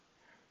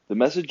The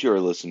message you are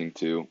listening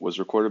to was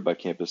recorded by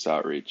Campus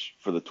Outreach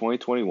for the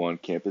 2021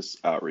 Campus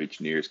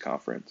Outreach New Year's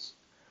Conference.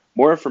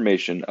 More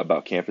information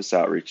about Campus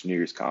Outreach New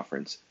Year's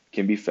Conference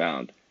can be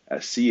found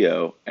at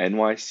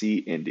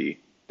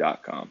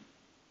conycindy.com.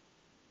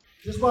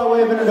 Just by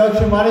way of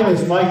introduction, my name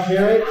is Mike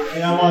Carrot,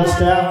 and I'm on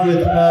staff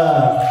with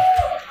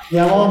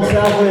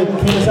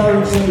Campus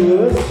Outreach St.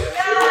 Louis.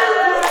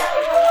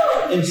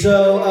 And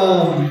so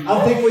I'm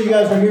thankful you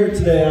guys are here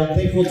today. I'm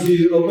thankful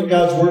to open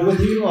God's Word with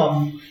you.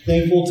 I'm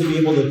thankful to be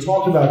able to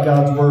talk about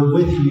God's Word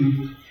with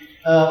you.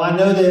 I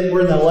know that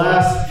we're in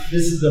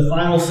this is the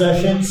final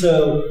session,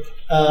 so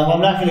I'm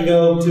not going to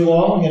go too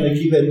long. I'm going to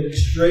keep it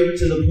straight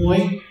to the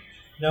point.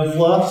 No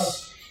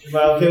fluffs.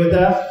 Everybody okay with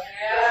that?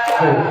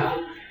 Yeah.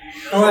 Cool.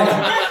 All right.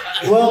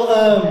 Well,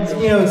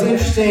 it's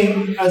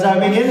interesting. As I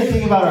begin to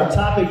think about our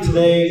topic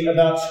today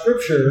about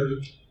Scripture,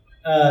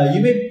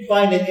 you may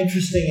find it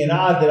interesting and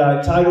odd that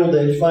I titled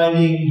it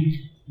Finding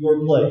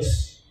Your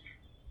Place.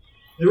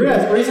 The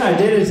reason I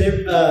did is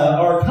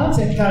our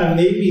content kind of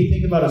made me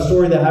think about a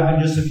story that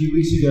happened just a few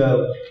weeks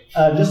ago.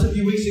 Just a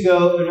few weeks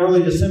ago, in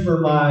early December,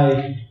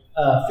 my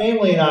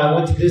family and I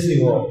went to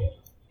Disney World.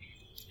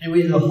 And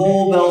we did the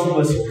whole bells and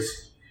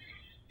whistles.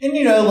 And,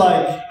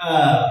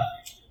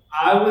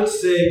 I would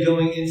say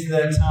going into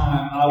that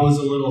time, I was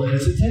a little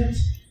hesitant.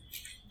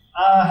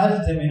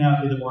 Hesitant may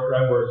not be the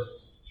right word.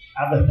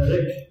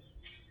 Apathetic.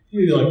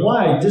 You'd be like,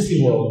 why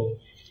Disney World?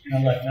 And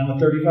I'm like, I'm a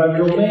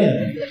 35-year-old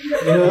man.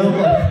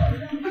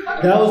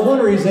 That was one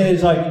reason.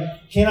 Is like,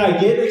 can I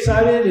get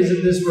excited?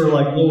 Isn't this for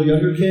like little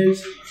younger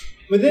kids?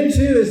 But then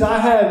two is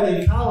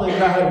in college,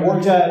 I have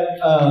worked at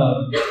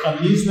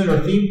amusement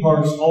or theme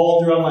parks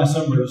all throughout my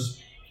summers,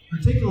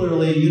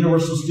 particularly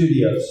Universal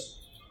Studios.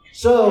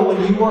 So when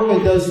you work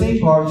at those theme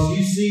parks,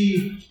 you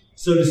see,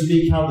 so to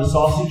speak, how the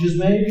sausage is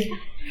made.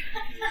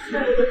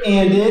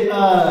 And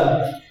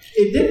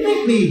it didn't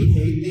make me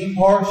hate theme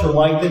parks or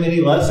like them any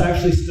less. I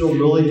actually still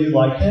really do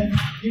like them.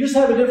 You just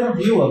have a different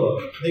view of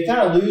them. They kind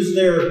of lose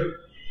their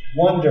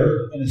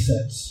wonder, in a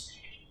sense.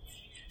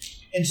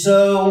 And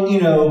so,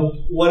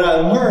 what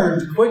I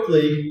learned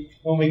quickly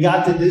when we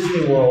got to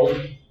Disney World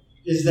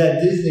is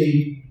that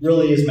Disney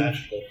really is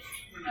magical.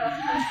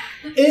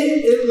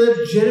 It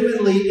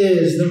legitimately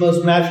is the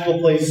most magical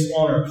place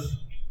on earth.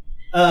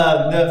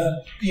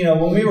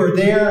 When we were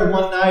there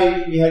one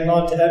night, we had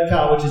gone to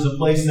Epcot, which is a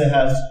place that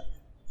has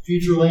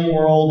Futureland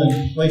World and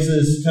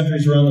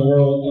countries around the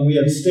world, and we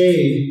had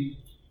stayed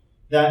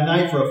that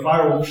night for a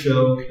fireworks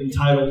show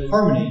entitled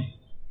Harmony,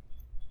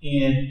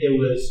 and it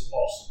was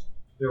awesome.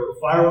 There were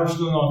fireworks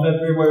going off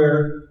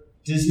everywhere.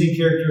 Disney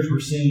characters were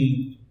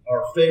singing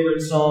our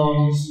favorite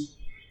songs.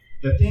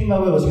 The theme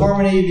of it was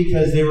harmony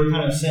because they were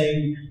kind of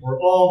saying we're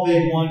all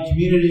big one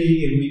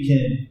community and we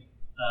can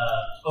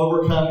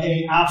overcome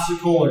any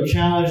obstacle or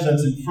challenge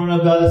that's in front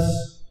of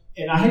us.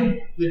 And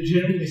I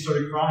legitimately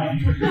started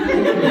crying.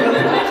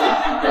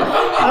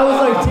 I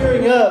was like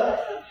tearing up.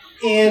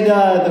 And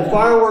the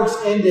fireworks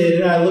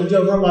ended and I looked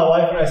over at my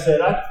wife and I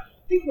said, I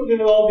think we're going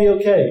to all be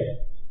okay.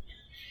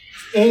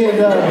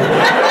 And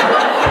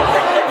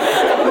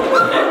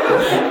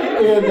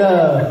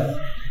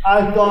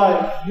I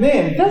thought,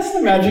 man, that's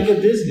the magic of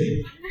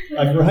Disney,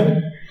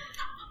 right?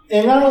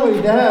 And not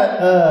only that,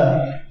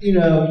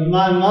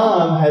 my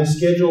mom had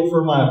scheduled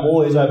for my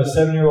boys, I have a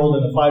 7-year-old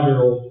and a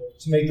 5-year-old,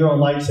 to make their own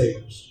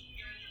lightsabers.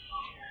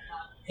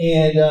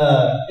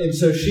 And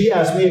so she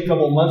asked me a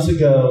couple months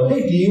ago,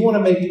 hey, do you want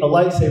to make a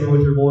lightsaber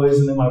with your boys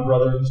and then my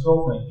brother and his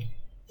girlfriend?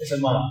 I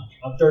said, Mom,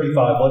 I'm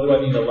 35. What do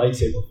I need a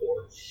lightsaber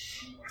for?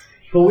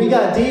 But we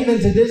got deep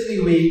into Disney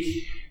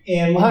Week,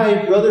 and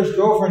my brother's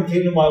girlfriend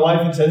came to my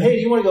wife and said, hey,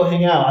 do you want to go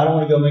hang out? I don't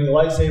want to go make a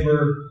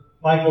lightsaber.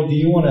 Michael, do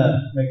you want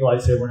to make a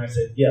lightsaber? And I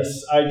said,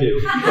 yes, I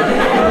do.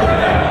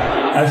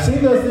 I've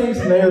seen those things,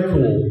 and they are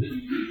cool.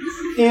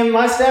 And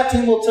my staff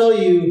team will tell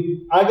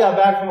you, I got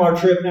back from our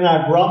trip, and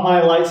I brought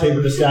my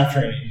lightsaber to staff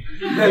training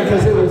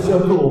because it was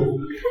so cool.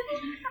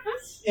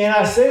 And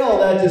I say all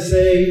that to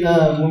say,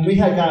 when we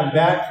had gotten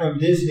back from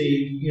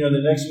Disney,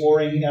 the next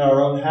morning at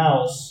our own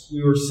house,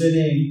 we were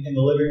sitting in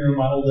the living room,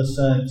 my oldest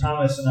son,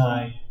 Thomas, and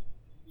I,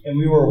 and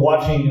we were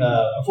watching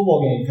a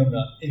football game coming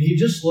up. And he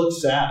just looked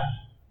sad.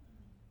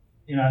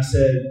 And I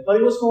said,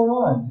 buddy, what's going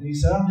on? And he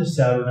said, I'm just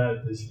sad we're not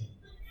at Disney.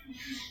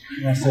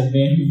 And I said,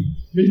 man,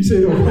 me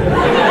too.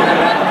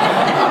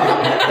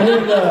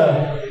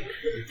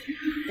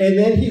 And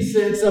then he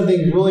said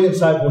something really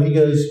insightful. He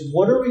goes,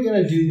 what are we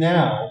going to do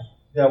now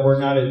that we're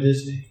not at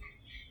Disney?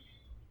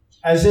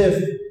 As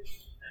if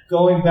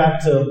going back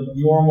to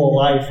normal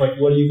life, like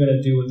what are you going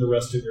to do with the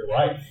rest of your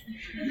life?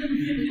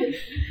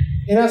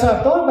 And as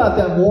I've thought about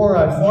that more,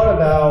 I've thought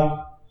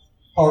about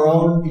our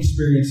own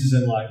experiences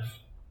in life.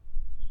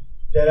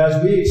 That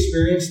as we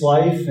experience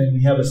life and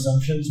we have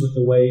assumptions with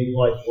the way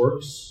life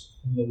works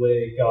and the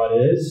way God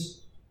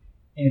is,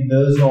 and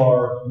those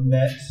are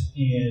met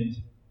and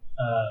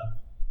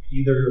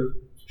either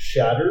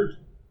shattered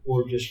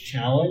or just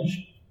challenged,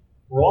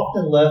 we're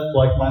often left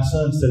like my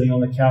son sitting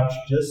on the couch,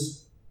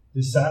 just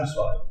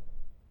dissatisfied,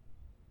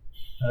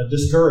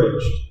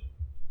 discouraged.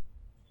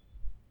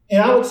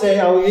 And I would say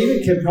I would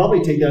even could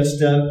probably take that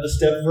a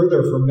step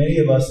further for many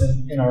of us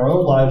in our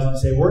own lives and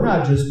say we're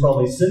not just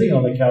probably sitting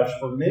on the couch.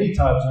 For many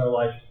times in our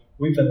life,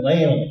 we've been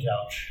laying on the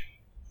couch,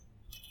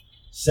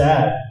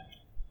 sad,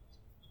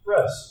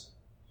 depressed,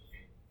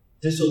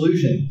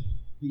 disillusioned,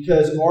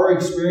 because our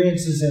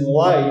experiences in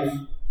life,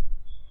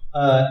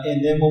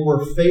 and then when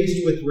we're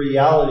faced with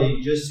reality,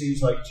 it just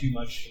seems like too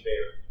much to bear.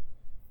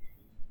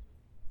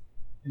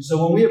 And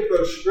so when we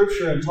approach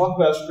Scripture and talk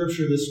about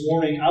Scripture this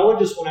morning, I would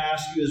just want to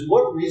ask you is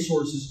what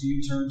resources do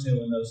you turn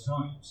to in those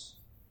times?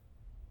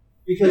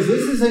 Because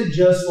this isn't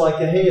just like,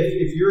 hey,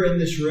 if you're in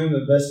this room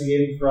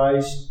investigating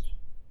Christ,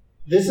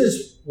 this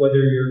is whether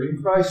you're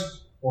in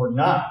Christ or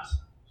not.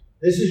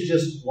 This is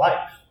just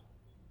life.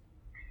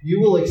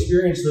 You will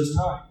experience those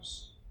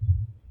times.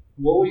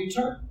 Where will you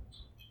turn?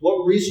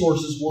 What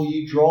resources will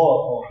you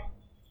draw upon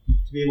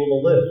to be able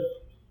to live?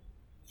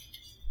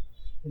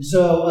 And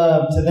so,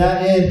 to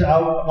that end,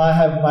 I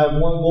have my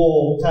one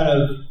goal kind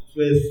of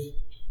with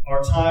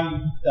our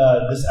time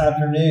this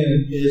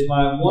afternoon is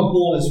my one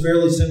goal is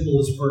fairly simple,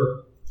 is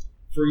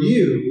for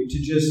you to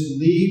just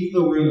leave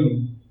the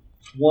room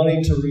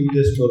wanting to read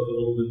this book a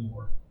little bit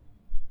more.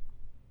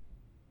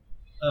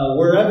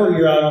 Wherever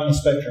you're at on the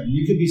spectrum,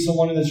 you could be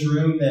someone in this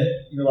room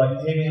that you're like,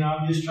 hey man,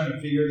 I'm just trying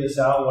to figure this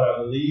out, what I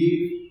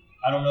believe.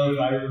 I don't know if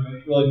I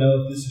really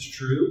know if this is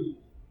true.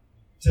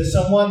 To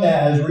someone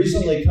that has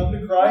recently come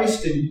to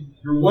Christ and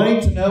you're wanting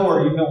to know,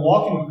 or you've been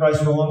walking with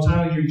Christ for a long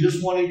time and you're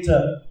just wanting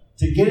to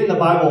get in the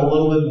Bible a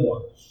little bit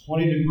more,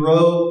 wanting to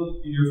grow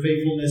in your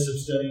faithfulness of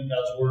studying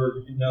God's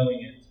Word and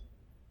knowing it.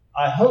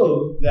 I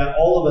hope that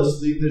all of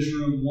us leave this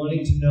room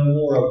wanting to know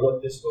more of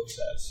what this book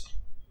says.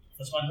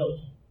 That's my hope.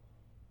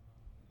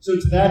 So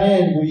to that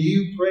end, will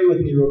you pray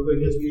with me real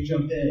quick as we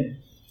jump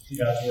in to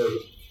God's Word?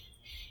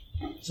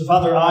 So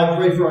Father, I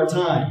pray for our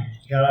time.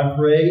 God, I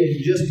pray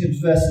and just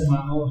confess in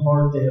my own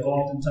heart that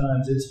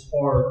oftentimes it's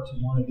hard to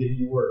want to get in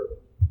your Word.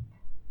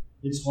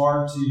 It's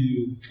hard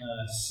to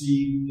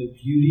see the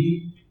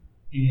beauty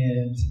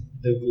and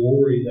the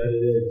glory that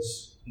it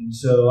is. And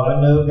so I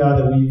know, God,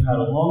 that we've had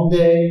a long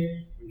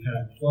day, we've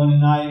had fun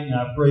tonight, and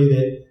I pray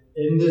that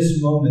in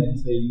this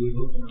moment that you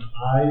would open our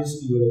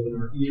eyes, you would open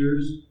our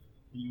ears,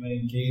 that you would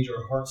engage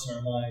our hearts and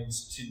our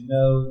minds to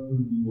know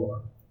who you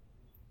are.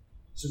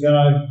 So God,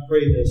 I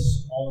pray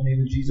this all in the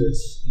name of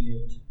Jesus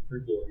and for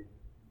glory.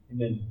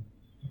 Amen.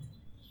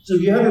 So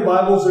if you have your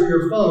Bibles or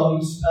your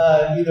phones,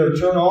 either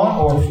turn on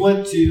or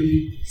flip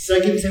to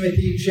 2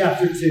 Timothy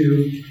chapter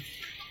 2.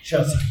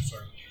 2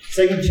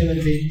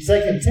 Timothy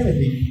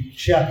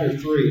chapter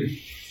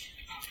 3.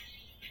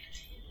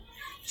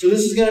 So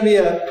this is going to be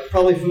a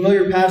probably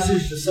familiar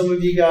passage to some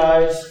of you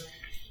guys.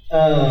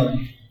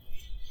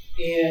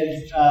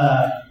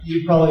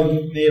 You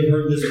probably may have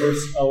heard this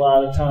verse a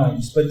lot of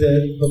times. But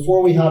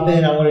before we hop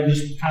in, I want to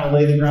just kind of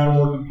lay the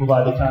groundwork and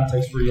provide the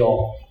context for you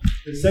all.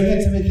 The 2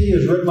 Timothy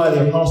is written by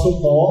the Apostle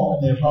Paul,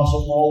 and the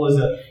Apostle Paul was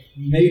a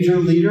major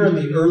leader in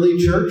the early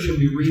church, and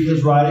we read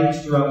his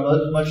writings throughout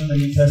much of the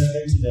New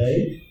Testament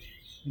today.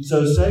 And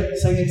so 2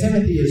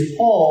 Timothy is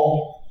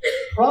Paul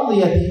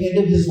probably at the end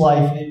of his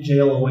life in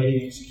jail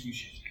awaiting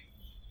execution.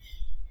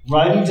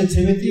 Writing to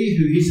Timothy,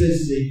 who he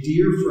says is a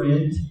dear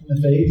friend in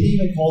the faith. He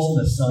even calls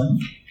him a son.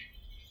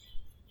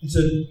 And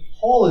so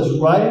Paul is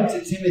writing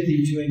to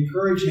Timothy to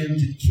encourage him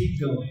to keep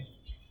going,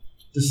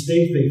 to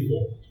stay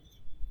faithful.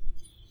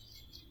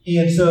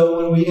 And so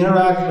when we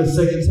interact with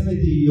 2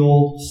 Timothy,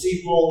 you'll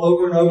see Paul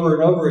over and over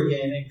and over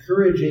again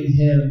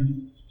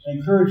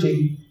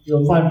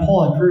you'll find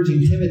Paul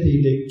encouraging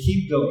Timothy to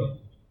keep going,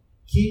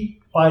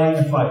 keep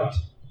fighting the fight.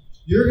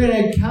 You're going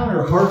to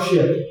encounter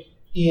hardship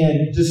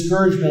and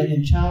discouragement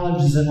and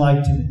challenges in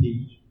life,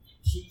 Timothy.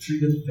 Keep true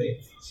to the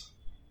faith.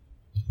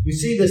 We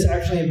see this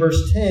actually in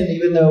verse 10,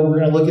 even though we're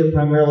going to look at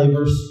primarily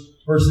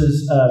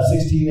verses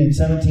 16 and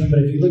 17. But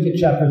if you look at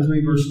chapter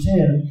 3, verse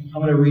 10,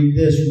 I'm going to read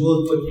this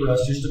real quick for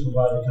us just to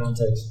provide the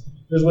context.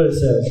 Here's what it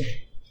says.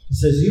 It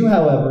says, "You,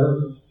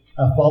 however,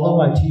 have followed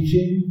my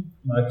teaching,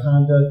 my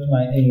conduct,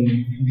 my aim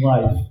in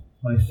life,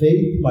 my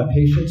faith, my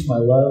patience, my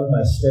love,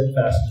 my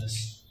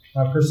steadfastness,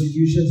 my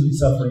persecutions and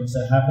sufferings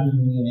that happened to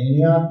me in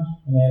Antioch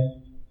and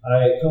at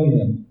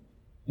Iconium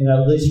and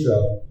at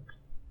Lystra,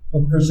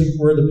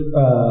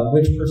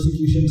 which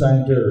persecutions I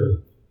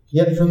endured.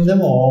 Yet from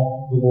them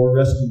all the Lord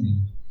rescued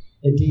me.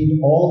 Indeed,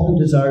 all who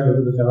desire to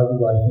live a godly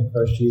life in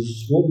Christ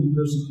Jesus will be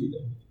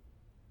persecuted.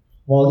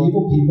 While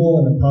evil people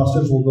and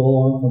impostors will go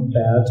on from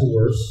bad to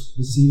worse,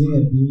 deceiving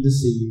and being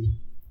deceived.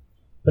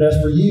 But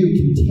as for you,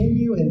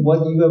 continue in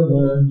what you have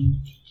learned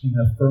and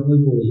have firmly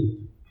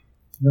believed,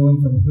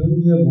 knowing from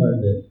whom you have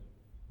learned it,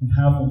 and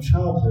how from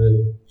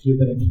childhood you have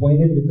been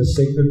acquainted with the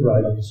sacred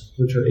writings,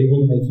 which are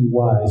able to make you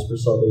wise for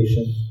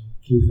salvation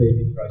through faith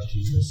in Christ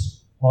Jesus."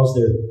 Pause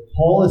there.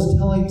 Paul is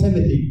telling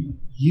Timothy,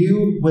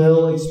 you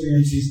will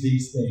experience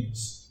these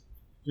things.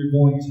 You're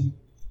going to.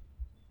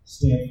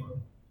 Stand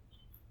firm.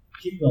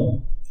 Keep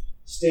going.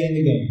 Stay in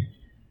the game.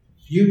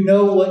 You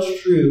know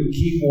what's true.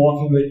 Keep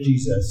walking with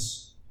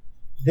Jesus.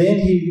 Then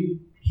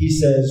he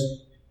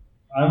says,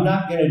 I'm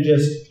not going to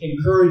just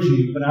encourage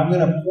you, but I'm going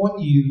to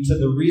point you to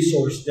the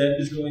resource that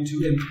is going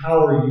to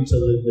empower you to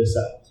live this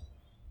out.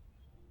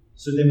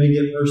 So then we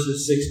get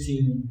verses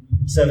 16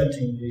 and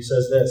 17. He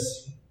says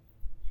this: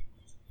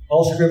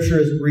 all Scripture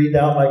is breathed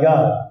out by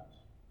God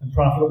and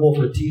profitable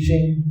for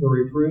teaching, for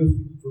reproof,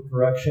 for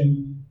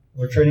correction,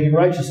 for training in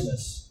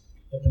righteousness,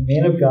 that the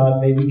man of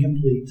God may be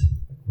complete,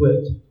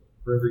 equipped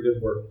for every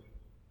good work.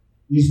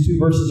 These two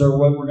verses are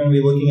what we're going to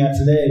be looking at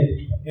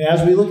today. And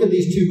as we look at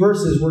these two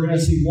verses, we're going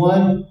to see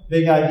one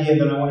big idea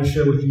that I want to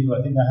share with you.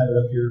 I think I have it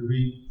up here to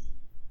read.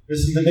 This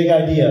is the big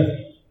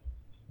idea.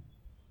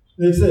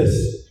 It's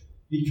this: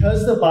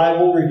 because the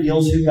Bible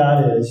reveals who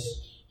God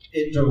is,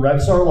 it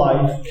directs our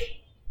life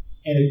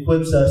and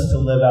equips us to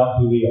live out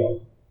who we are.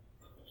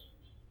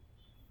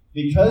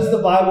 Because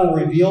the Bible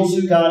reveals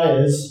who God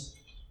is,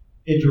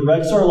 it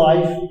directs our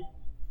life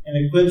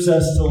and equips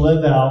us to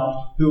live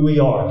out who we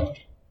are.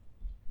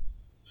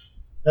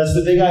 That's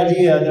the big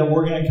idea that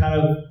we're going to kind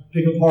of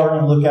pick apart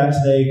and look at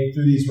today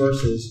through these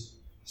verses.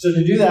 So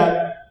to do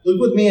that,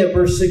 look with me at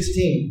verse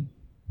 16.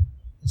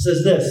 It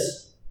says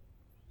this: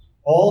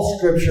 all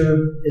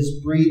Scripture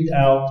is breathed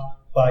out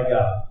by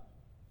God.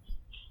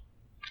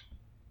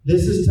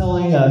 This is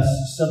telling us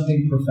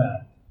something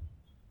profound.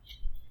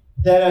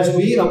 That as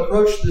we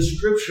approach the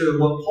Scripture,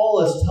 what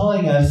Paul is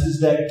telling us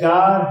is that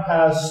God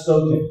has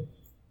spoken.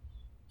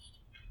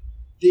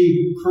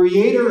 The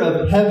creator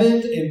of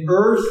heaven and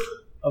earth,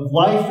 of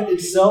life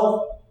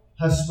itself,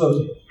 has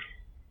spoken.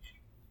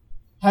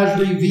 Has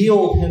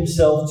revealed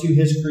himself to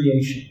his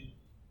creation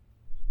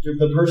through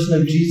the person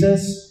of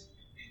Jesus,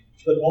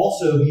 but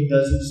also he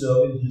does it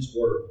so in his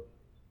word.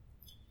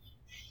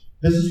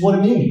 This is what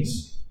it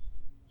means.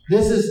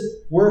 This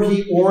is where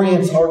he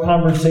orients our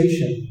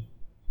conversation.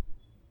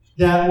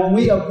 That when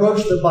we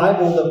approach the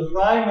Bible, the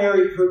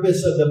primary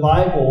purpose of the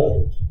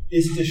Bible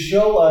is to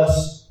show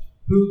us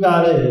who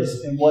God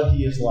is and what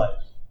he is like.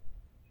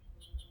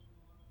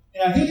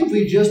 And I think if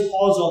we just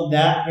pause on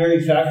that very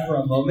fact for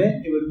a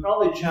moment, it would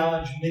probably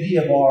challenge many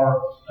of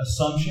our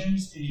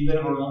assumptions and even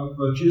our own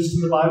approaches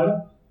to the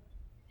Bible.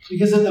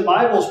 Because if the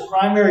Bible's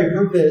primary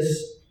purpose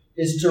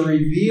is to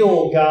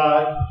reveal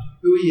God,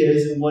 who he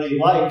is and what he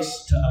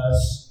likes to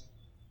us,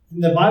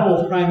 then the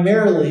Bible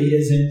primarily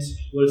isn't,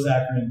 what is the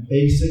acronym,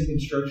 basic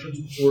instructions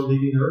before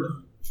leaving earth.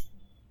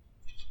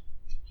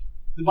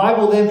 The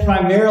Bible then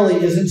primarily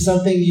isn't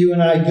something you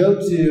and I go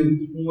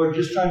to when we're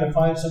just trying to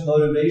find some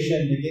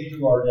motivation to get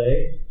through our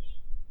day.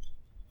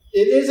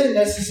 It isn't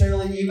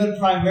necessarily even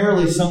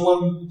primarily some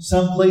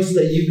place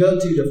that you go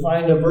to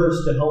find a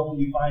verse to help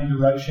you find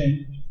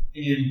direction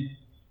and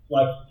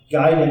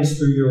guidance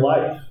through your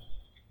life.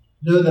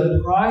 No,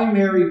 the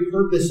primary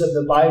purpose of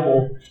the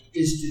Bible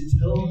is to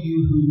tell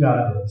you who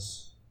God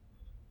is.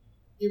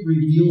 It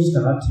reveals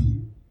God to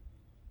you.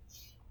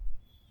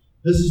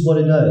 This is what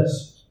it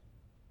does.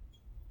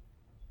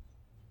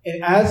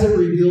 And as it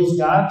reveals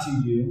God to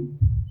you,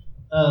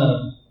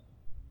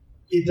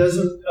 it does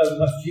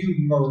a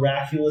few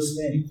miraculous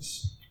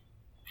things.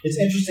 It's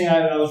interesting.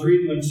 I was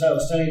reading when I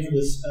was studying for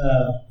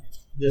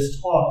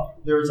this talk.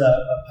 There was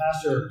a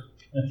pastor,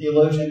 a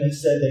theologian, that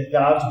said that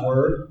God's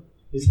word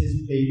is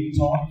his baby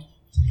talk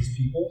to his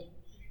people.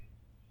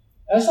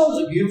 I just thought it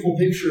was a beautiful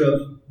picture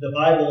of the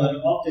Bible,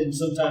 and often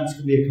sometimes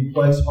can be a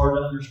complex, hard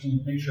to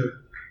understand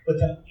picture. But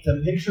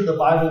to picture the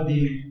Bible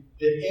being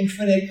the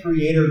infinite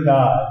creator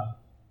God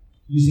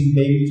using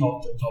baby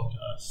talk to talk to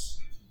us.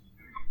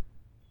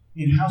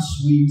 And how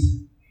sweet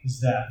is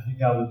that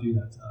God would do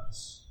that to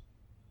us?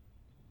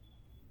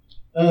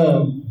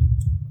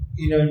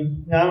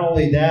 Not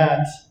only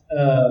that,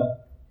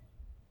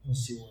 let's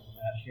see where I'm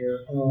at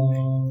here.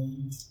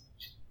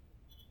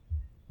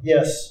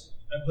 Yes,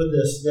 I put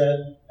this,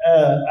 that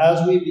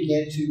as we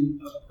begin to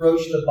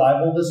approach the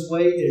Bible this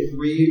way, it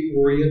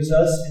reorients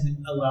us and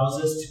it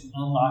allows us to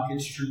unlock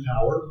its true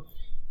power.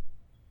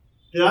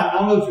 And I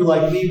don't know if you're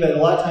like me, but a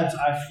lot of times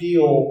I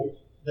feel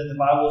that the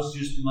Bible is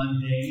just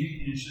mundane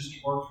and it's just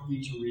hard for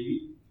me to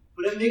read.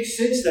 But it makes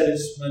sense that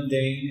it's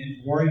mundane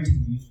and boring to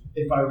me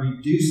if I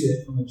reduce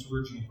it from its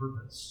original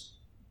purpose.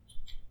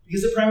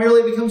 Because it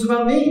primarily becomes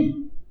about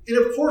me. And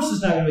of course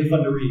it's not going to be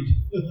fun to read.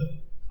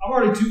 I'm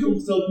already too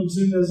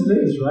self-consumed as it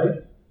is,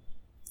 right?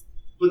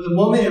 But the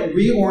moment it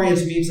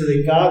reorients me to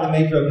the God, the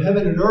maker of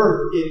heaven and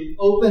earth, it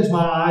opens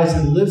my eyes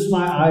and lifts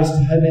my eyes to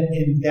heaven,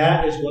 and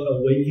that is what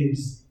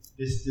awakens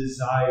this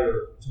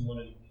desire to want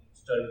to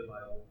study the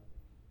Bible.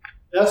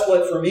 That's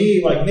what, for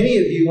me, like many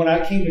of you, when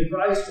I came to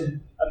Christ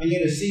and I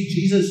began to see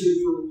Jesus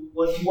for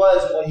what he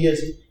was and what he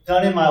has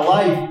done in my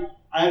life,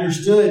 I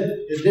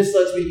understood that this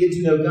lets me get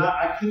to know God.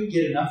 I couldn't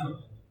get enough of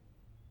him.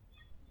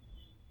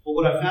 But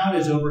what I found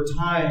is over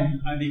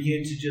time, I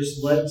began to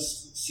just let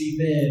seep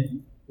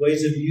in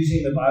ways of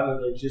using the Bible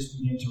that just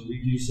began to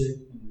reduce it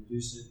and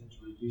reduce it and to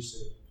reduce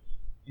it.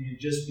 And it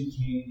just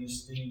became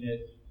this thing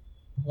that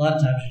a lot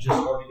of times it's just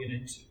hard to get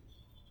into.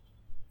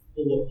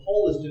 But what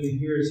Paul is doing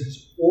here is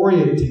he's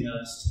orienting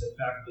us to the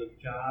fact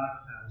that God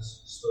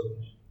has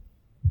spoken.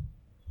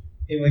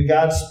 And when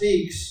God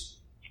speaks,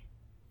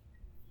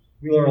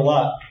 we learn a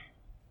lot.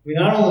 We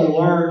not only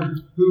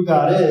learn who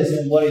God is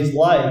and what He's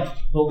like,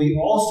 but we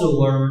also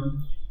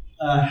learn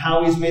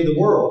how He's made the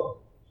world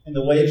and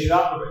the way it should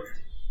operate.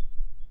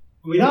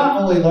 We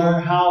not only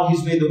learn how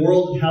He's made the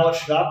world and how it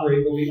should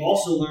operate, but we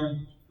also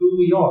learn who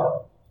we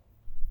are.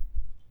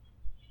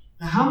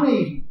 Now, how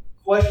many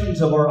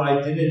questions of our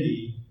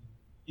identity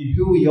and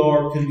who we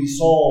are can be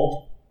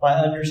solved by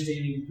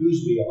understanding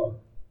whose we are?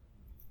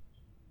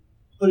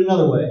 Put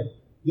another way,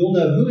 you'll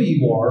know who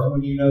you are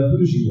when you know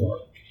whose you are.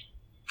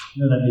 I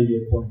know that may be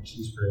a point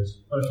cheese phrase,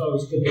 but I thought it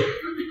was good.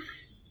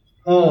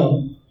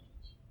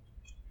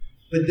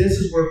 But this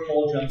is where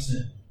Paul jumps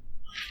in.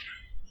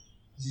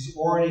 He's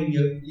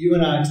orienting you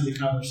and I to the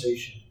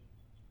conversation.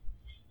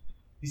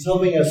 He's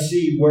helping us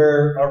see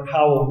where our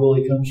power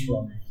really comes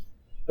from.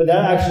 But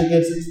that actually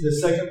gets into the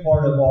second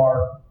part of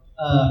our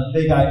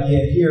big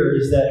idea here,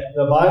 is that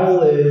the Bible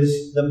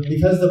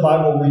because the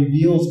Bible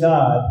reveals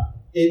God,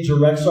 it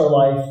directs our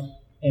life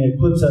and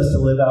equips us to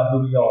live out who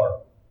we are.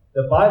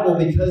 The Bible,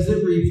 because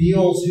it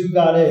reveals who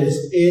God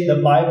is,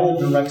 the Bible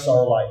directs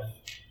our life.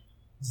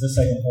 Is the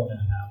second point I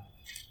have.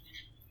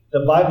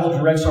 The Bible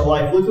directs our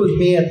life. Look with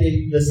me at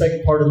the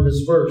second part of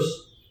this verse.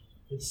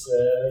 It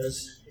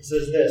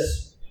says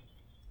this.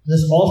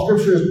 This all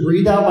Scripture is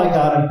breathed out by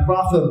God and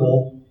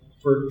profitable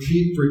for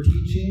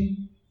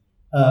teaching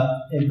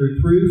and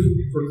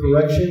reproof, for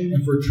correction,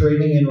 and for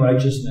training in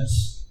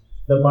righteousness.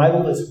 The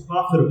Bible is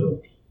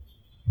profitable.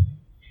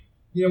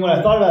 You know, when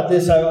I thought about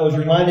this, I was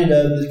reminded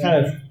of the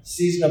kind of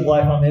season of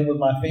life I'm in with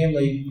my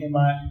family. And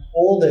my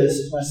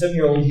oldest, my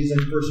 7-year-old, he's in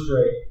first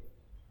grade.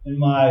 And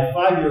my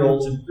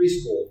 5-year-old's in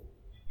preschool.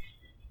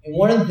 And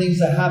one of the things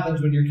that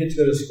happens when your kids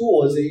go to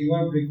school is that you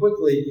learn pretty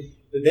quickly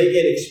that they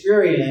get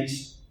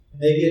experience,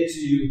 and they get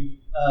to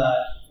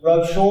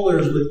rub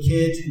shoulders with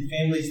kids and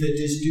families that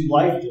just do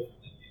life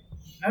differently.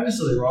 Not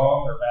necessarily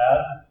wrong or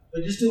bad,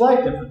 but just do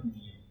life differently.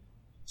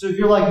 So if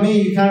you're like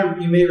me,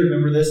 you may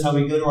remember this, how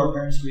we go to our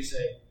parents and we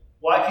say,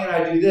 why can't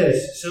I do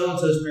this?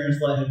 So-and-so's parents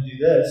let him do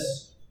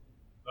this,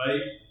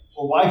 right?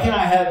 Or why can't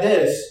I have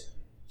this?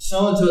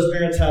 So-and-so's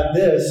parents have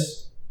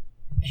this.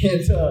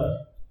 And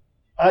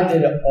I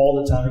did it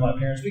all the time to my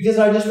parents because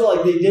I just felt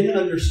like they didn't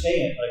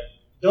understand. Like,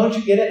 don't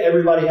you get it?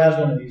 Everybody has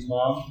one of these,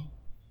 Mom.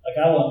 Like,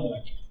 I want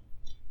one.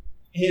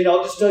 And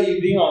I'll just tell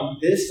you, being on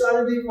this side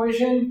of the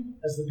equation,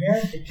 as the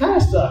parent, it kind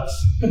of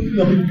sucks.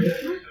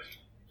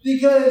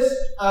 Because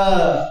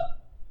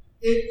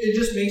it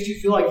just makes you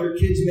feel like your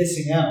kid's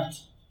missing out.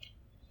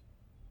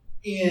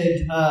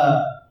 And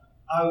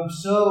I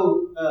was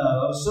so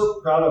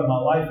proud of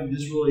my wife and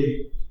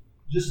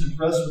just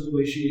impressed with the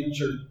way she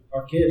answered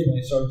our kids when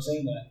they started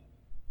saying that.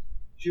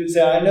 She would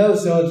say, I know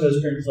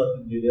so-and-so's parents let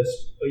them do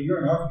this, but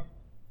you're in our family.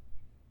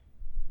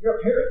 You're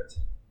a parent.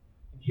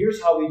 And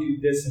here's how we do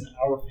this in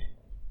our family.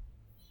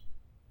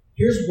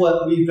 Here's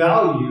what we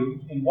value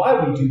and why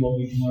we do what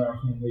we do in our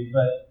family,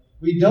 but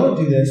we don't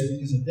do this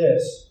because of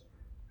this.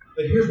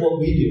 But here's what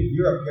we do.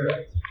 You're a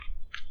parent.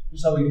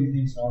 Here's how we do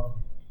things in our family.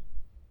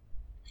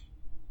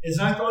 As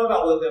I thought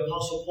about what the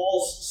Apostle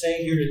Paul's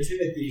saying here to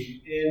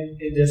Timothy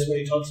in this, when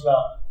he talks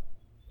about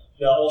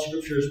that all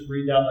Scripture is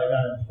breathed out by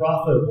God and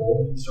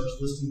profitable, and he starts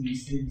listing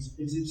these things,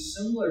 is it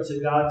similar to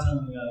God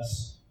telling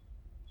us,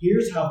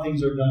 here's how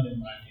things are done in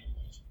my family.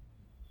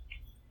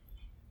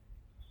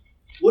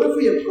 What if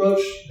we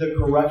approach the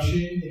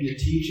correction and the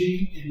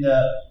teaching and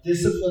the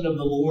discipline of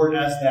the Lord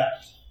as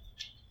that?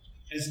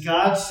 As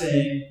God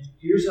saying,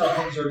 here's how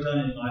things are done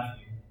in my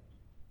family.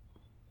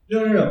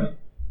 No.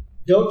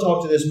 Don't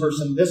talk to this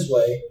person this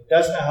way.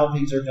 That's not how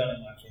things are done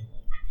in my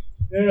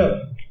family.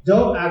 No.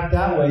 Don't act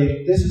that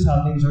way. This is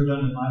how things are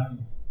done in my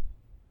family.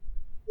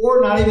 Or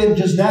not even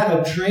just that,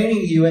 of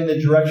training you in the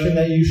direction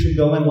that you should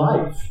go in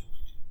life.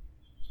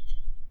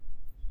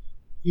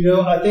 You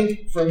know, I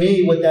think for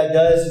me, what that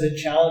does is it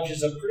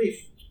challenges a pretty,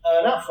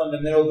 not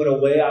fundamental, but a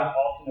way I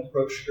often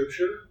approach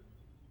Scripture.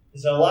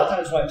 Is that a lot of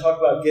times when I talk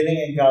about getting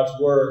in God's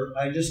Word,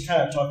 I just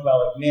kind of talk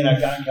about, like, man, I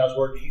got in God's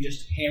Word and He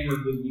just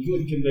hammered with me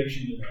with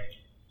conviction today.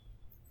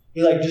 He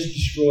just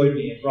destroyed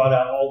me and brought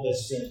out all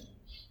this sin.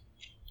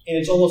 And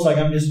it's almost like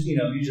I'm just,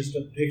 you just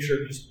a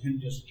picture of Him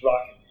just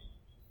rocking me.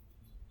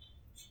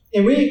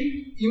 And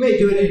you may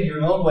do it in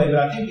your own way, but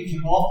I think we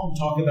can often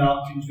talk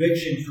about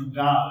conviction from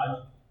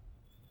God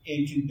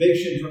and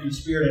conviction from the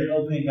Spirit and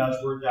opening God's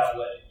Word that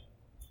way.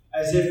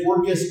 As if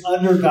we're just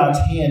under God's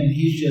hand and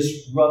He's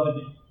just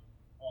rubbing it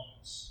on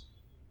us.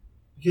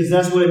 Because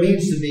that's what it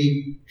means to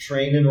be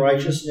trained in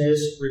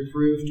righteousness,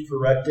 reproved,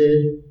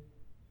 corrected,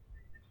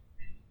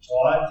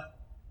 taught.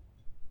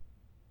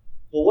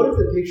 Well, what if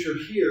the picture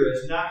here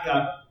is not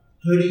God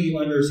putting you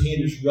under His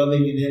hand, just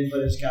rubbing it in, but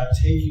it's God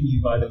taking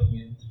you by the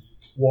hand,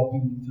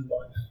 walking you through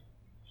life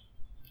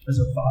as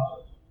a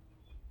father,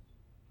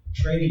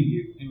 training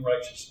you in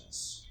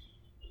righteousness,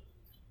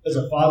 as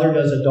a father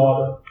does a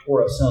daughter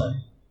or a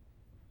son.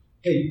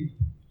 Hey,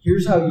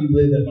 here's how you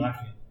live in my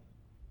family.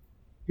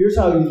 Here's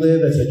how you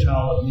live as a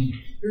child of me.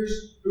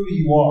 Here's who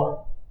you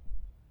are.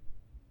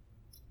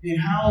 And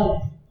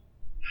how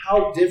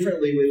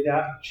differently would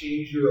that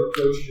change your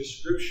approach to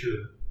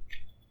Scripture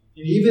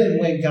And even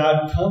when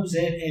God comes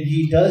in and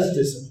He does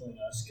discipline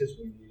us because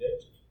we need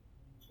it,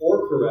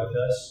 or correct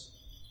us,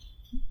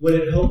 would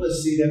it help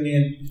us see that,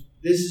 man,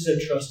 this is a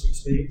trusted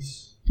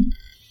space?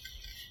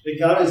 That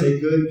God is a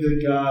good,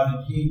 good God,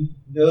 and He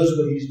knows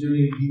what He's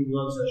doing, and He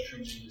loves us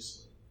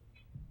tremendously.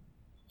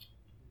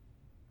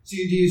 So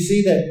do you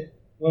see that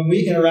when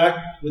we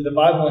interact with the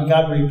Bible and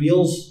God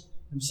reveals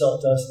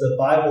Himself to us, the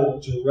Bible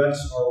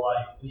directs our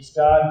life? It's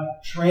God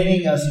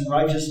training us in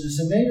righteousness.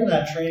 And maybe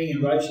that training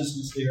in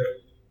righteousness there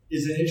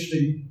is an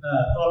interesting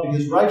thought,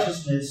 because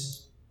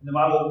righteousness in the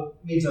Bible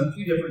means a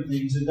few different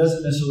things. It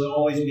doesn't necessarily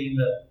always mean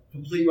the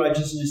complete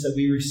righteousness that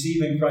we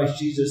receive in Christ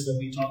Jesus that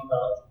we talk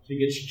about that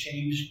gets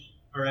changed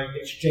or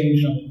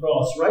exchanged on the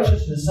cross.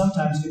 Righteousness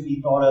sometimes can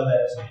be thought of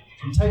as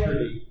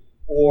integrity,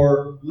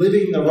 or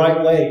living the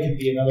right way could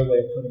be another way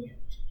of putting it.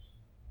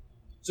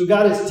 So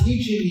God is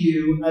teaching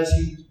you as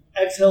He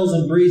exhales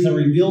and breathes and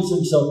reveals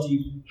Himself to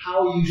you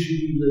how you should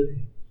be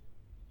living,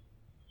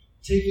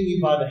 taking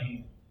you by the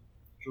hand,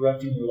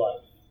 directing your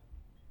life.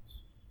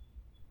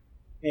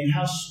 And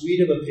how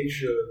sweet of a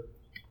picture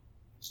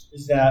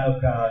is that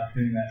of God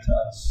doing that to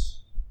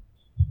us.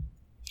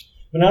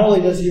 But not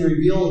only does He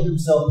reveal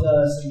Himself to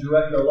us and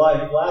direct our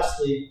life,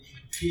 lastly,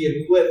 He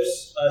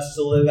equips us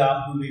to live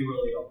out who we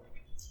really are.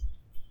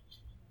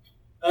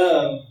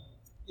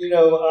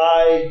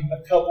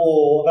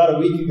 About a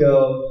week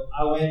ago,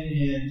 I went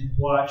and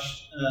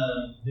watched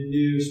the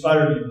new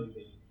Spider-Man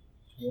movie.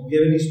 I won't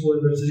give any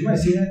spoilers. Did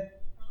anybody see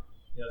that?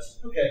 Yes.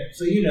 Okay,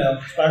 so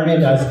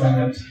Spider-Man dies at the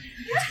end.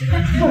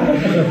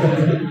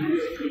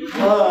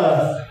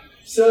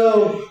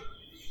 So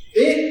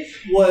it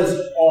was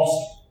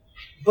awesome.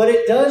 But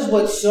it does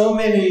what so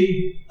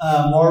many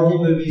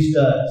Marvel movies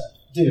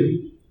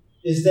do.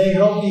 Is they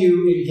help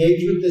you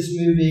engage with this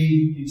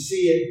movie, you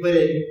see it, but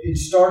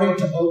it's starting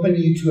to open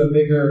you to a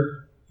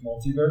bigger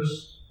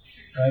multiverse,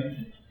 right?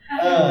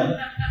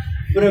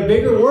 But a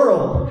bigger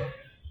world.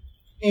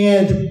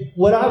 And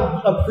what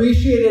I've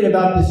appreciated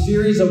about the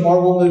series of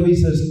Marvel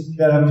movies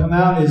that have come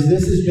out is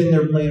this has been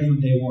their plan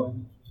from day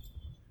one.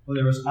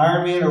 Whether it was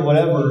Iron Man or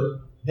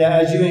whatever,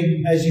 that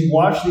as you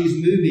watch these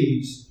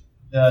movies,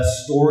 the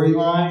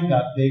storyline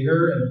got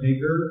bigger and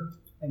bigger,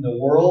 and the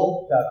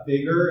world got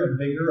bigger and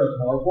bigger of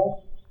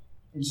Marvel.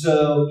 And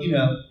so,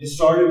 it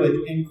started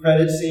with end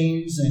credit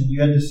scenes, and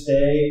you had to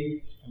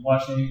stay and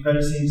watch the end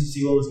credit scenes to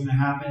see what was going to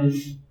happen.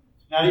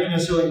 Not even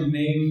necessarily the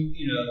main,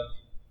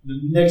 the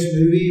next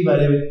movie, but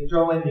they would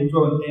throw in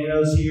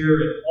Thanos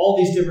here and all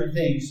these different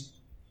things.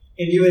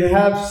 And you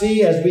would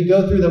see, as we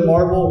go through the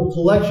Marvel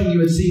collection, you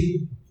would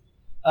see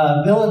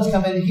villains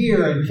come in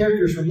here and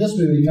characters from this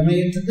movie coming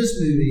into this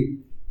movie.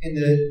 And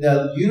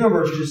the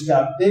universe just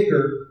got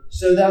bigger,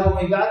 so that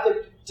when we got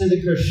to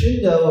the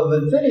crescendo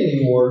of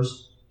Infinity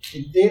Wars,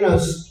 and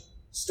Thanos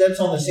steps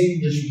on the scene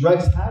and just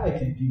wreaks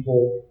havoc in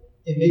people,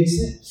 it made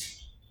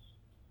sense.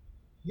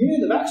 You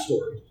knew the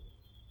backstory.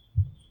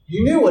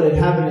 You knew what had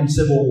happened in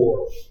Civil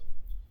War.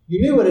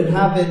 You knew what had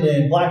happened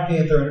in Black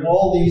Panther and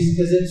all these,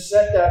 because it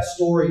set that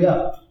story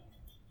up.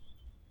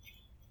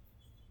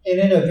 And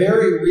in a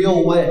very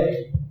real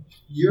way,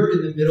 you're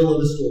in the middle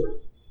of the story.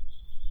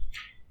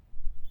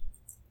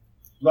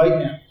 Right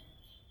now.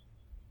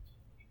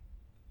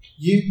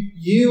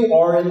 You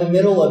are in the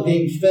middle of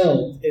being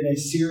filmed in a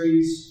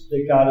series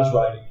that God is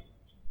writing.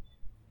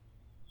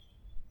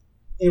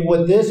 And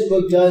what this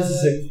book does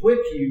is equip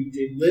you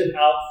to live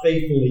out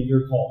faithfully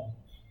your calling.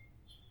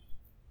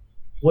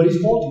 What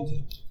He's called you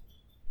to.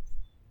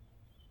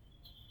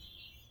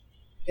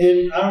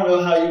 And I don't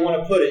know how you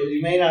want to put it.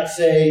 You may not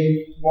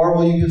say,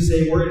 Marvel, you could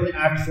say we're in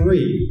Act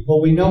 3. But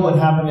we know what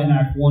happened in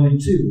Act 1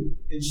 and 2.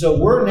 And so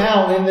we're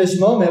now in this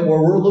moment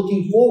where we're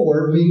looking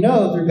forward. We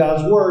know through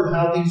God's Word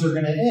how things are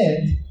going to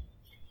end.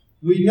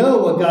 We know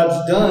what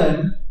God's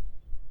done.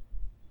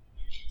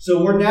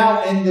 So we're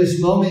now in this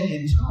moment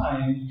in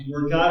time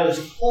where God is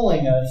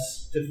calling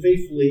us to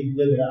faithfully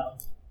live it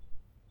out.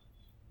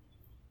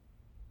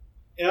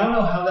 And I don't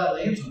know how that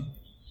lands on you.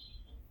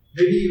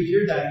 Maybe you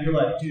hear that and you're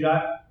like, dude,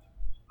 I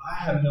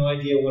have no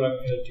idea what I'm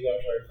going to do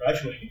after I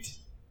graduate.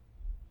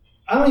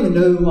 I don't even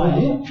know who I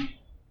am.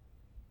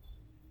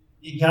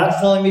 And God's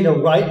telling me to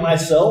write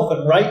myself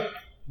and write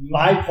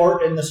my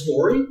part in the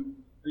story?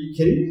 Are you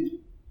kidding me?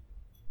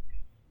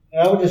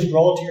 And I would just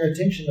draw to your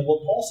attention to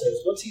what Paul says.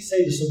 What's he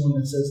say to someone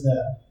that says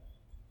that?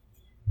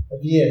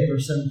 At the end,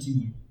 verse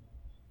 17.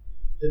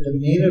 That the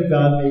man of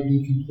God may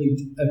be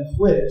complete,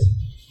 equipped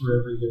for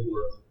every good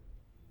work.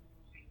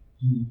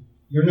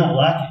 You're not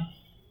lacking.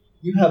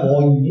 You have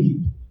all you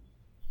need.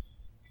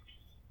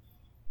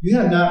 You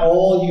have not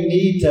all you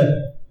need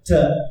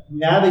to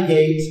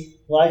navigate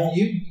life.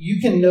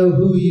 You can know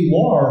who you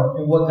are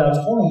and what God's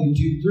calling you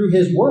to through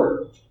His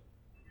Word.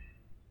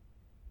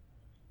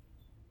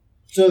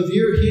 So if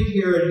you're in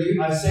here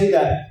and I say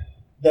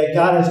that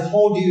God has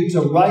called you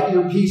to write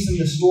your piece in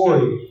the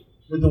story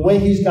with the way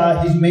He's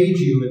made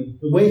you and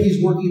the way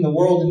He's working the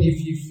world, and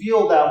if you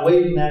feel that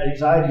weight and that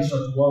anxiety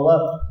start to well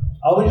up,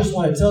 I would just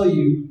want to tell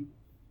you,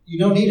 you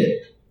don't need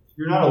it.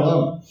 You're not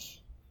alone.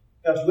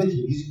 God's with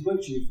you. He's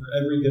equipped you for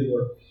every good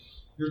work.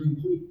 You're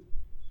complete.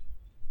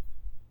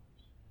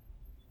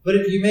 But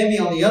if you may be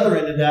on the other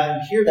end of that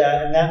and hear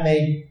that, and that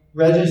may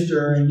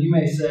register, and you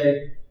may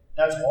say,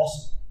 that's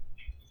awesome.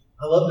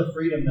 I love the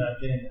freedom that I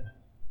get in that.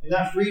 And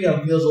that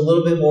freedom feels a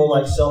little bit more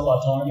like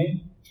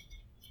self-autonomy,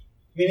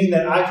 meaning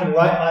that I can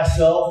write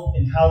myself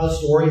and how the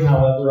story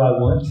however I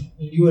want,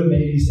 and you would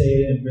maybe say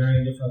it in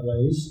varying different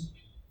ways.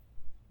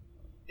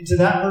 And to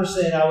that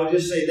person, I would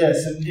just say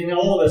this, and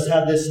all of us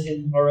have this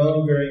in our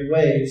own varying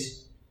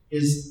ways,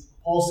 is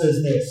Paul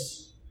says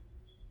this,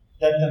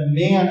 that the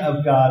man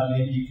of God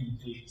may be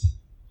complete.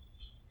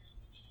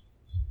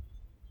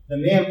 The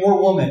man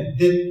or woman,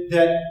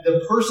 that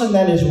the person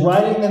that is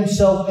writing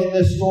themselves in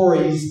the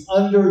story is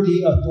under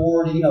the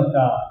authority of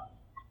God.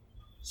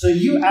 So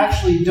you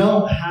actually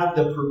don't have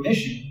the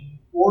permission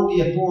or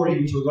the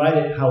authority to write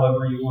it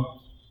however you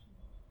want.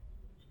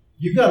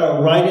 You've got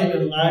to write it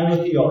in line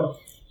with the arc.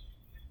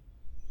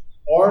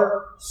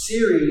 Our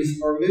series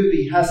or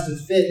movie has to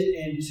fit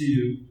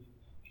into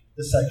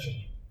the section.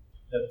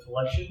 The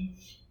collection.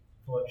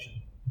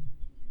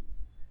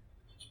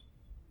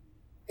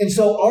 And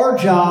so our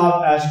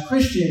job as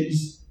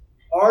Christians,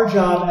 our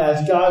job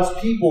as God's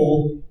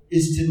people,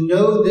 is to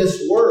know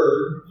this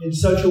word in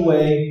such a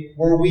way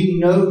where we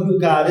know who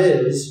God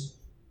is,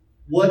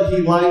 what He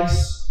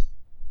likes,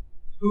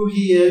 who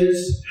He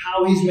is,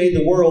 how He's made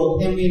the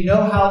world, and we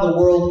know how the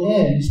world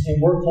ends,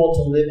 and we're called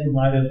to live in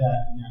light of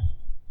that now.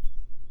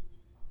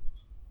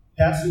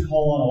 That's the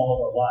call on all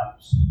of our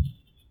lives.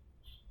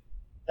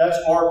 That's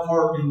our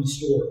part in the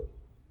story.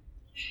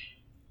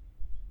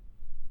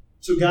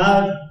 So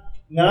God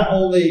not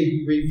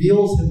only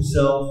reveals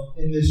Himself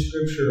in this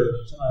scripture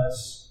to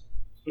us,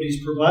 but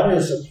He's provided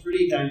us a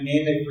pretty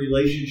dynamic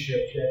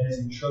relationship that has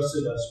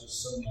entrusted us with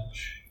so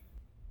much.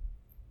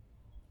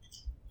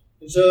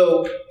 And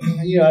so,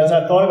 as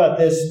I thought about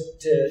this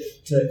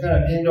to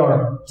kind of end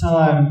our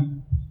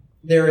time,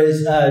 there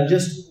is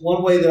just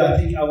one way that I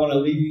think I want to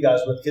leave you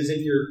guys with, because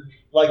if you're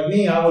like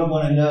me, I would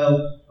want to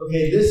know,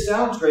 okay, this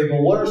sounds great,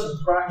 but what are some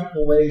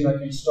practical ways I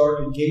can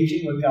start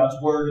engaging with God's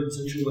Word in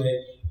such a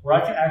way where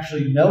I can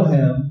actually know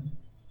Him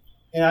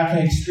and I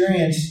can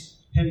experience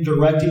Him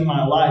directing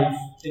my life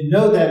and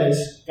know that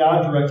it's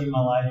God directing my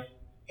life,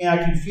 and I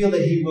can feel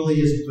that He really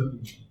is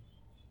equipping me?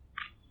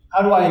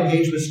 How do I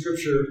engage with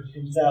Scripture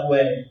in that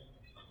way?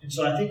 And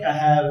so I think I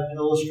have an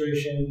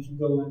illustration. Keep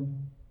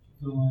going.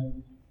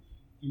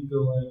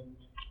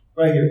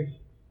 Right here.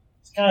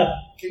 It's kind of,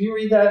 can you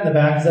read that in the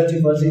back? Is that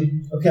too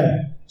fuzzy? Okay.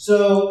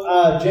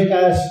 So Jake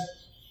asked,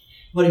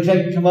 buddy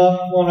Jake, come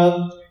on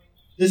up.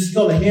 This is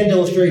called a hand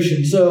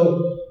illustration.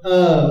 So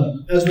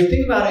as we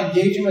think about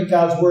engaging with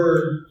God's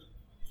Word,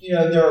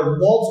 there are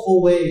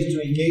multiple ways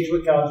to engage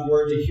with God's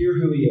Word to hear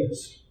who He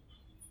is,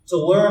 to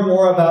learn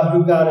more about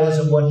who God is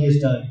and what He has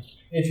done.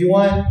 And if you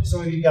want,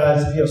 some of you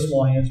guys, if you have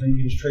small hands, maybe you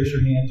can just trace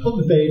your hand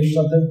on the page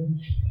or something.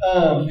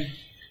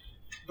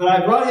 But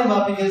I brought him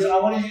up because I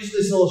want to use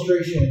this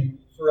illustration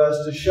for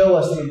us to show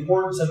us the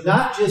importance of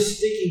not just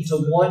sticking to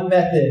one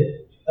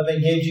method of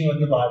engaging with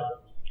the Bible.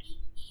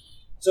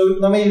 So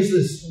let me use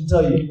this and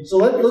tell you. So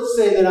let's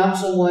say that I'm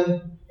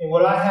someone, and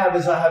what I have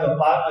is I have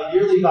a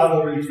yearly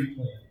Bible retreat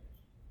plan.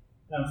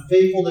 And I'm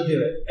faithful to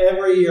do it.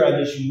 Every year I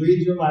just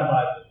read through my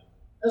Bible.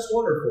 That's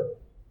wonderful.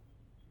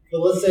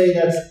 But let's say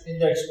that's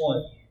index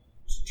 1.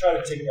 So try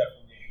to take that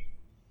from me.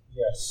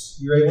 Yes,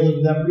 you're able to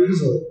do that pretty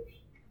easily.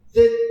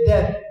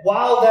 That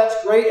while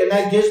that's great and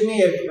that gives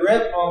me a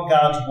grip on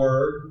God's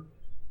Word,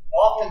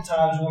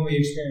 oftentimes when we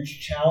experience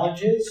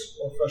challenges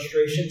or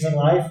frustrations in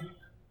life,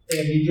 they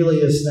immediately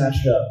is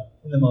snatched up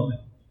in the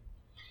moment.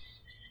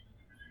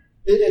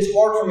 It's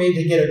hard for me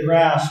to get a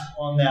grasp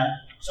on that.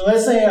 So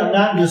let's say I'm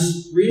not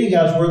just reading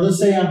God's Word. Let's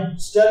say I'm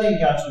studying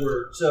God's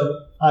Word.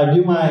 So I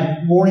do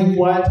my morning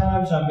quiet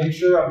times. I make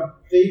sure I'm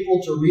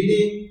faithful to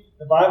reading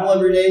the Bible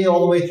every day all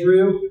the way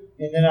through.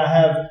 And then I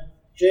have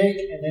Jake,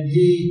 and then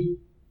he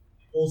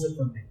pulls it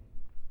from me.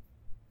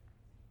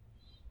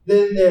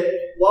 Then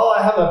while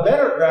I have a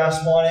better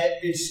grasp on it,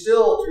 it's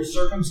still through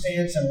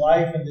circumstance and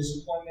life and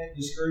disappointment,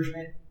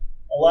 discouragement,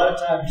 a lot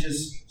of times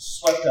just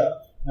swept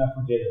up and I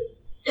forget it.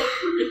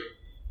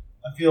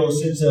 I feel a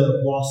sense of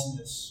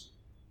lostness.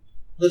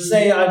 Let's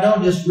say I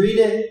don't just read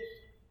it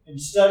and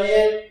study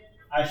it,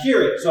 I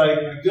hear it. So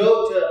I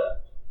go to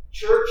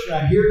church and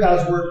I hear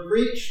God's Word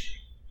preached,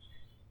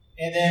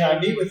 and then I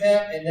meet with Him,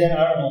 and then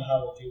I don't know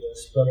how to do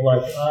this, but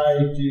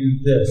I do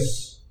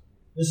this.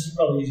 This is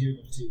probably easier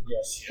than two,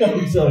 yes.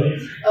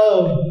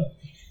 So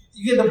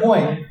you get the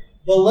point.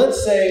 But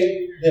let's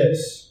say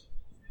this,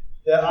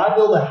 that I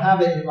build a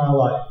habit in my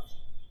life,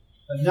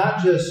 and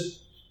not just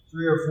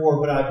 3 or 4,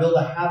 but I build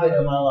a habit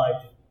in my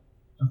life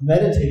of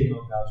meditating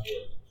on God's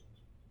Word,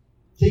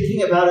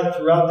 thinking about it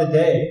throughout the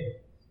day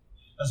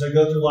as I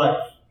go through life.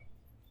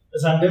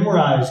 As I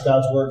memorize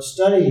God's Word,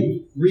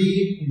 study,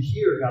 read, and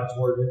hear God's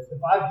Word,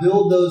 if I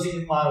build those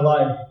in my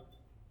life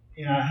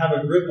and I have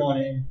a grip on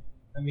it,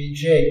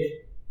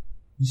 Jake,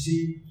 you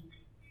see?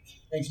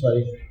 Thanks,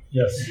 buddy.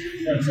 Yes.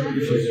 Thanks, I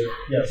appreciate it.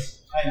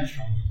 Yes, I am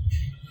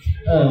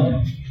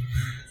strong.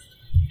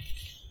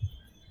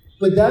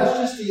 But that's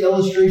just the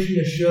illustration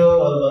to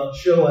show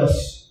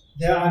us.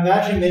 Now, I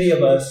imagine many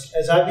of us,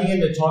 as I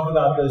begin to talk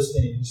about those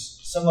things,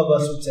 some of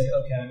us would say,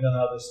 okay, I know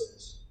how this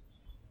is.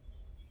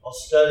 I'll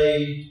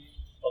study,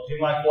 I'll do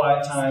my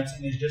quiet times,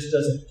 and it just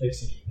doesn't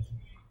fix anything.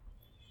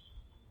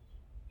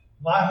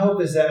 My hope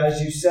is that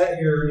as you sit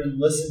here and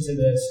listen to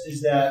this,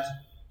 is that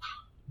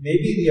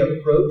maybe the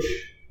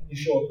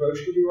initial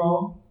approach could be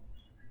wrong.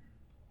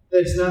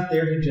 That it's not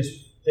there to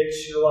just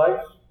fix your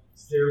life.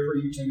 It's there for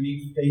you to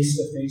meet face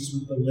to face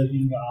with the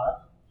living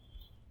God.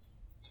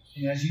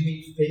 And as you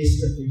meet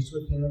face to face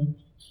with Him,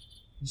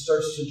 He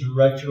starts to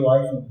direct your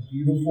life in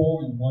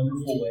beautiful and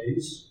wonderful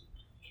ways.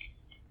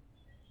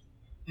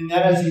 And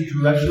that as He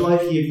directs your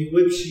life, He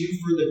equips you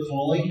for the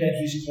calling that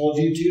He's called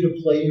you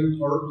to play your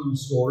part in the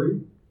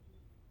story.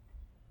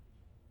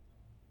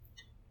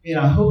 And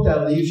I hope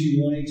that leaves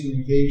you wanting to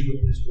engage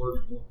with His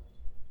Word more.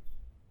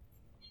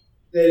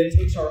 That it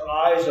takes our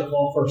eyes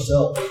off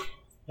ourselves.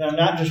 That I'm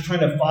not just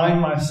trying to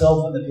find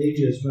myself in the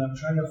pages, but I'm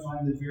trying to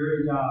find the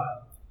very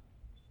God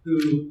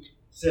who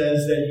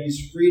says that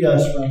He's freed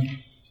us from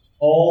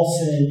all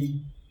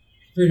sin,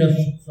 freed us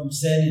from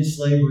sin and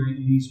slavery,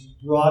 and He's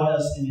brought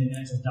us in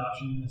as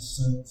adoption as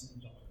sons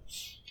and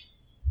daughters.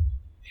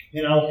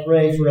 And I'll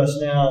pray for us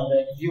now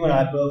that you and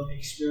I both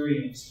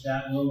experience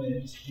that moment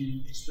and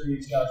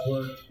experience God's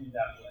Word in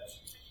that way.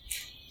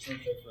 So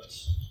pray for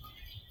us.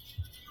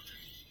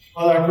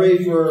 Father, I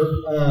pray for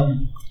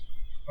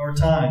our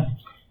time.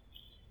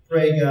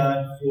 Pray,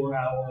 God, for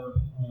our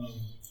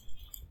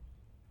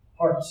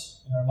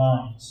hearts and our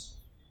minds.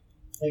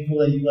 Thankful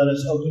that you let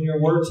us open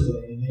your Word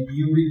today and that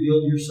you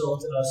revealed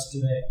yourself to us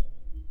today.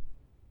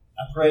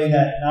 I pray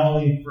that not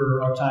only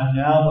for our time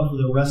now, but for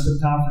the rest of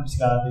conference,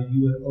 God, that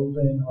you would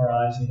open our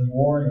eyes even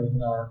more and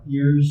open our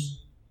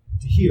ears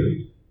to hear,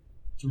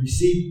 to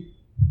receive,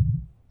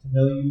 to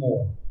know you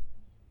more.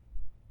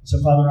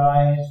 So, Father,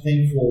 I am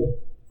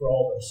thankful for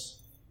all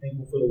this.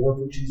 Thankful for the work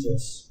of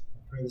Jesus. I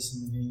pray this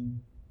in the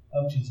name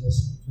of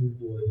Jesus and for your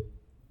glory.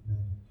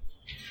 Amen.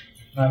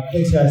 All right,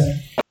 thanks, guys.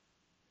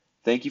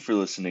 Thank you for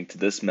listening to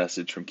this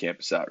message from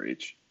Campus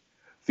Outreach.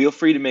 Feel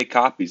free to make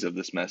copies of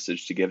this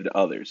message to give to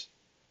others.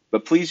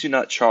 But please do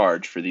not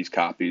charge for these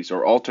copies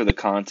or alter the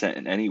content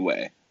in any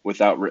way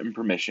without written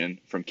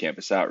permission from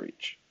Campus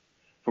Outreach.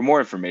 For more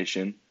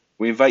information,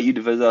 we invite you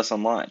to visit us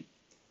online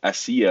at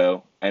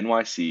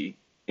conycindy.com.